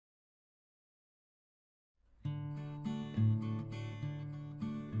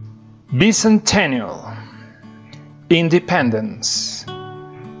Bicentennial. Independence.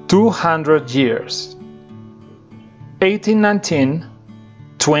 200 years.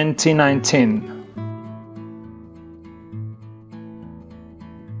 1819-2019.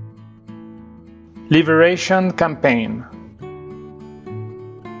 Liberation Campaign.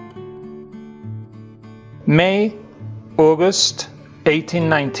 May, August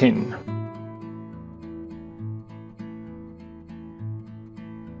 1819.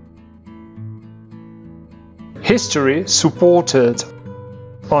 History supported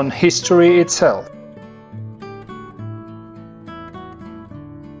on history itself.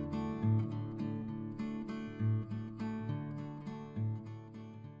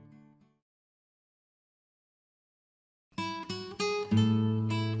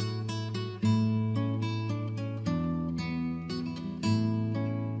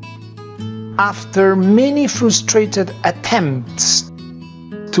 After many frustrated attempts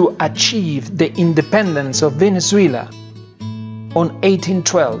to achieve the independence of Venezuela on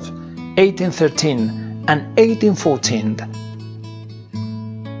 1812, 1813 and 1814,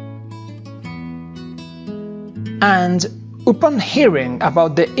 and upon hearing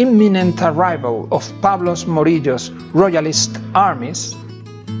about the imminent arrival of Pablo Morillo's royalist armies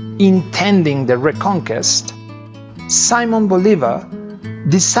intending the reconquest, Simon Bolivar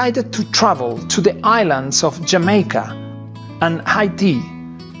decided to travel to the islands of Jamaica and Haiti,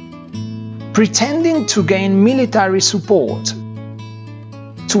 pretending to gain military support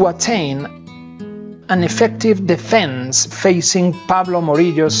to attain an effective defense facing Pablo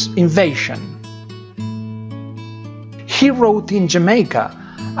Morillo's invasion. He wrote in Jamaica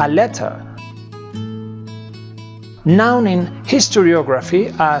a letter known in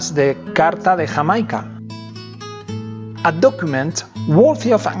historiography as the Carta de Jamaica, a document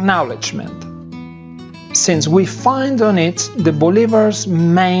worthy of acknowledgement, since we find on it the Bolivar's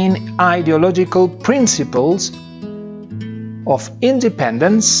main ideological principles of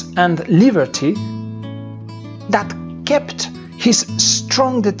independence and liberty that kept his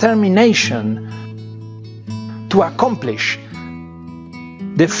strong determination to accomplish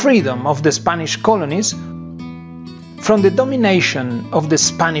the freedom of the Spanish colonies from the domination of the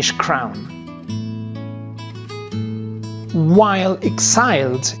Spanish crown. While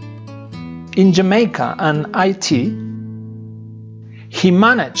exiled in Jamaica and Haiti, he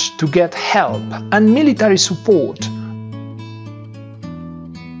managed to get help and military support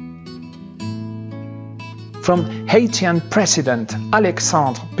from Haitian President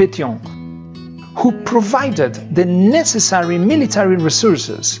Alexandre Pétion, who provided the necessary military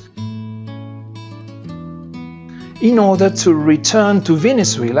resources in order to return to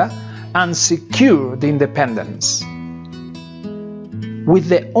Venezuela and secure the independence, with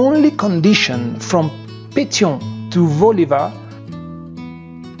the only condition from Pétion to Bolivar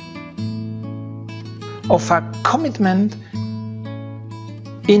of a commitment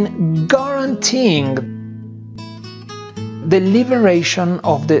in guaranteeing the liberation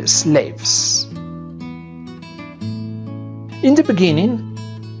of the slaves. In the beginning,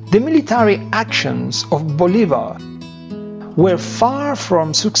 the military actions of Bolivar were far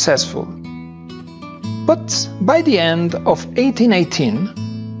from successful. But by the end of 1818,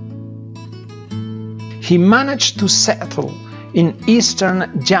 he managed to settle in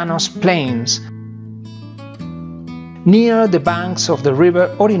eastern Llanos plains near the banks of the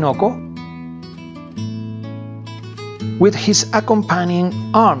river Orinoco with his accompanying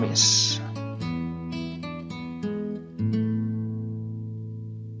armies.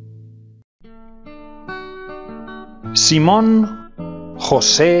 Simón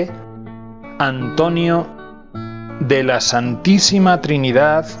José Antonio de la Santísima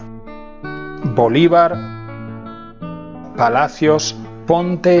Trinidad Bolívar Palacios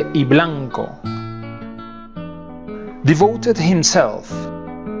Ponte y Blanco devoted himself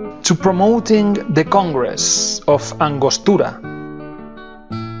to promoting the Congress of Angostura,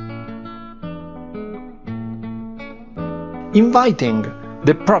 inviting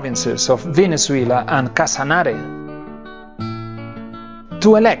the provinces of Venezuela and Casanare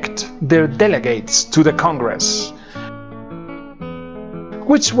to elect their delegates to the Congress,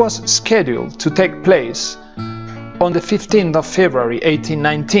 which was scheduled to take place on the 15th of February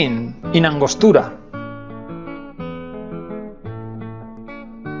 1819 in Angostura.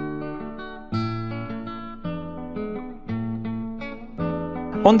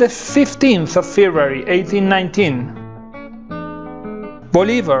 On the 15th of February 1819,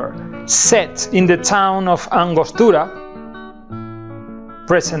 Bolivar set in the town of Angostura,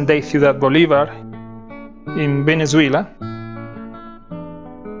 present-day Ciudad Bolívar in Venezuela,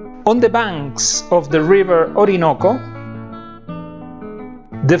 on the banks of the river Orinoco,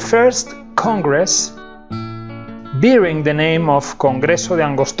 the first Congress bearing the name of Congreso de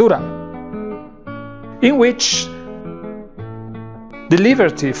Angostura, in which the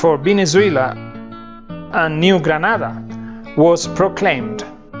liberty for Venezuela and New Granada was proclaimed.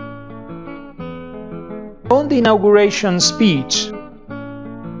 On the inauguration speech,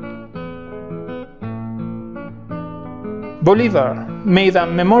 Bolivar made a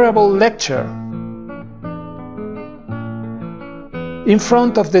memorable lecture in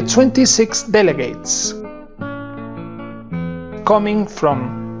front of the 26 delegates coming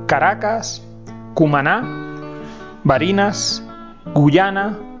from Caracas, Cumaná, Barinas,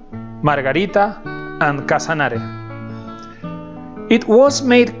 Guyana, Margarita, and Casanare. It was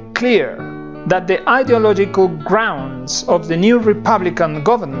made clear that the ideological grounds of the new Republican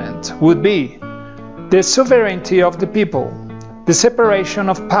government would be the sovereignty of the people, the separation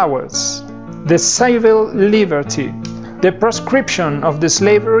of powers, the civil liberty, the proscription of the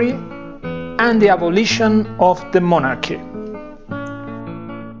slavery, and the abolition of the monarchy.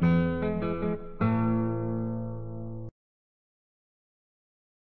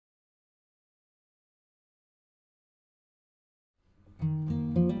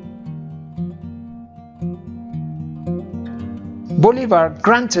 Bolivar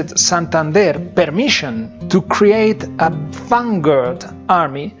granted Santander permission to create a vanguard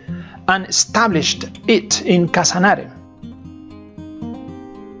army and established it in Casanare.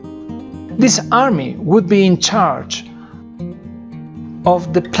 This army would be in charge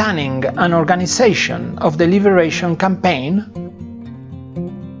of the planning and organization of the liberation campaign,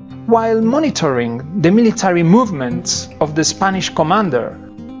 while monitoring the military movements of the Spanish commander,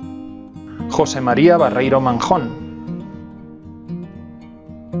 José María Barreiro Manjón.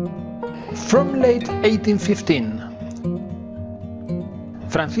 From late 1815,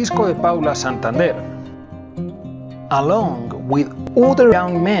 Francisco de Paula Santander, along with other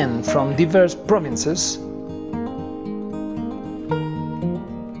young men from diverse provinces,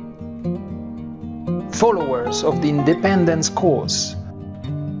 followers of the independence cause,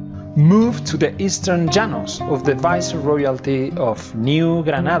 moved to the eastern llanos of the Viceroyalty of New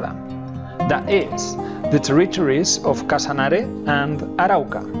Granada, that is, the territories of Casanare and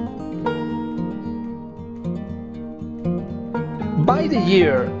Arauca. By the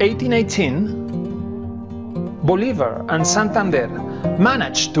year 1818, Bolivar and Santander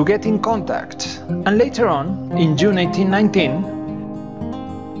managed to get in contact, and later on, in June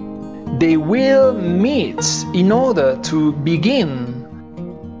 1819, they will meet in order to begin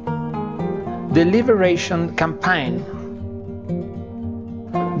the liberation campaign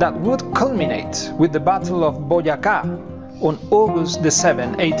that would culminate with the Battle of Boyacá on August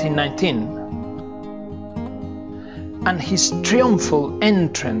 7, 1819. And his triumphal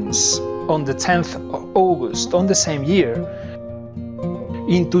entrance on the 10th of August on the same year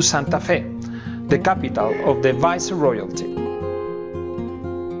into Santa Fe, the capital of the Viceroyalty.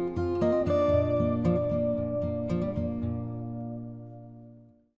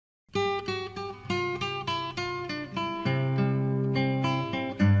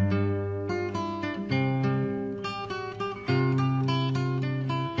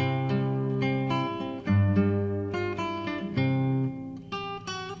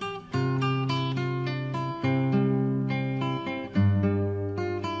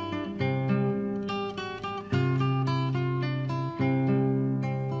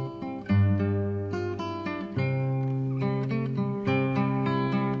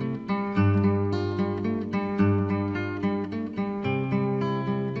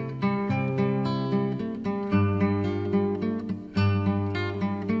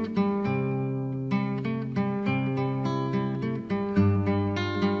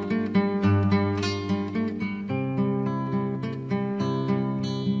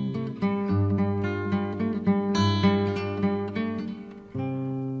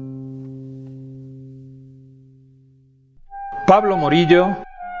 Pablo Morillo,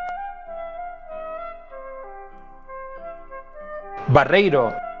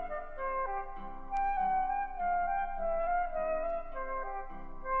 Barreiro,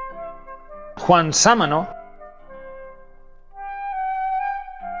 Juan Sámano,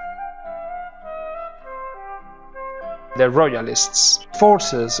 the Royalists'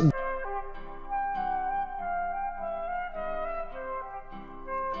 forces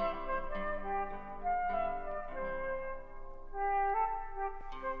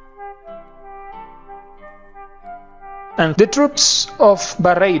and the troops of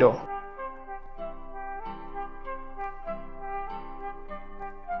Barreiro.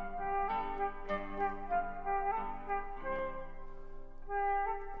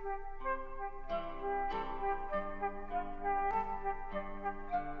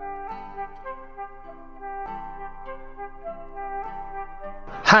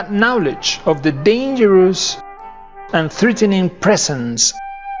 had knowledge of the dangerous and threatening presence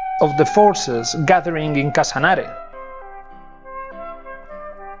of the forces gathering in Casanare.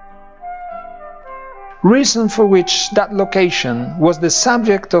 Reason for which that location was the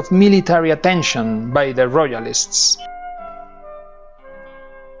subject of military attention by the royalists.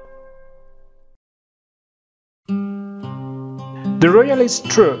 The royalist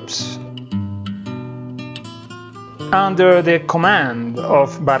troops, under the command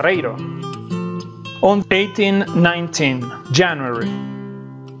of Barreiro, on 1819 January,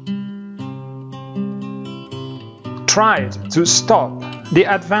 tried to stop the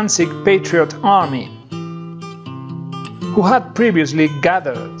advancing Patriot army, who had previously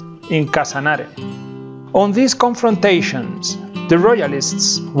gathered in Casanare. On these confrontations, the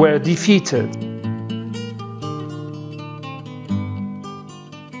royalists were defeated.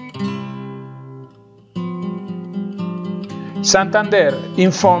 Santander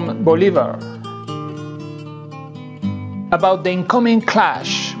informed Bolivar about the incoming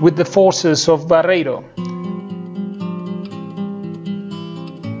clash with the forces of Barreiro,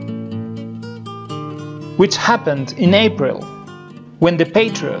 which happened in April, when the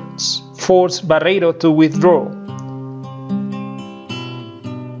Patriots forced Barreiro to withdraw,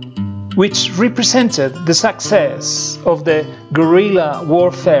 which represented the success of the guerrilla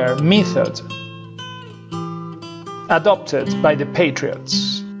warfare method adopted by the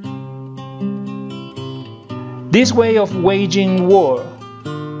Patriots. This way of waging war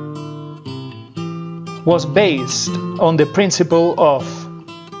was based on the principle of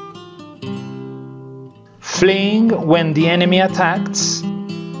fleeing when the enemy attacks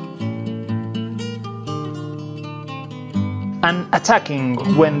and attacking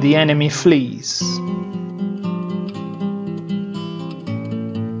when the enemy flees.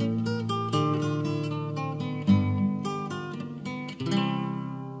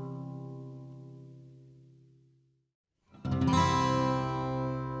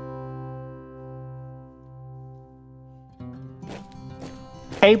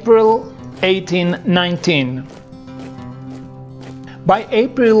 April 1819. By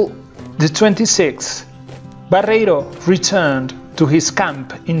April the 26th, Barreiro returned to his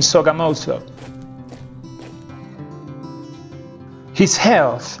camp in Sogamoso. His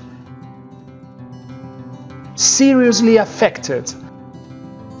health, seriously affected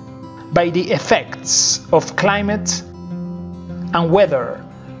by the effects of climate and weather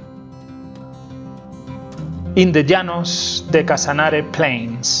in the Llanos de Casanare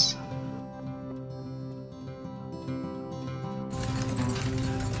plains.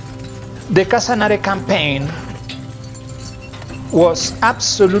 The Casanare campaign was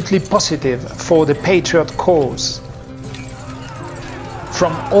absolutely positive for the Patriot cause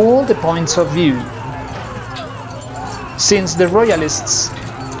from all the points of view, since the Royalists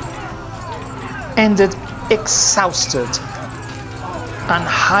ended exhausted and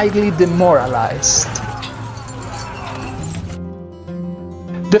highly demoralized.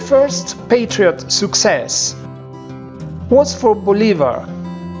 The first Patriot success was for Bolivar,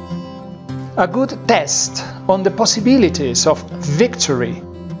 a good test on the possibilities of victory,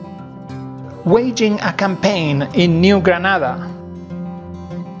 waging a campaign in New Granada,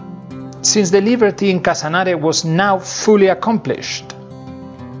 since the liberty in Casanare was now fully accomplished.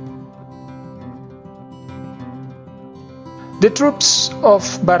 The troops of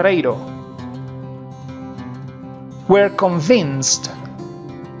Barreiro were convinced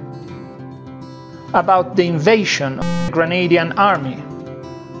about the invasion of the Granadian army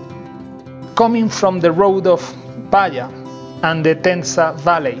coming from the road of Paya and the Tenza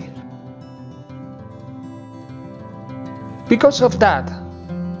Valley. Because of that,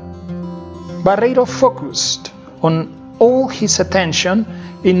 Barreiro focused on all his attention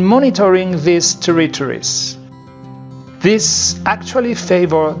in monitoring these territories. This actually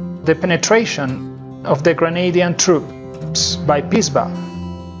favored the penetration of the Granadian troops by Pisba.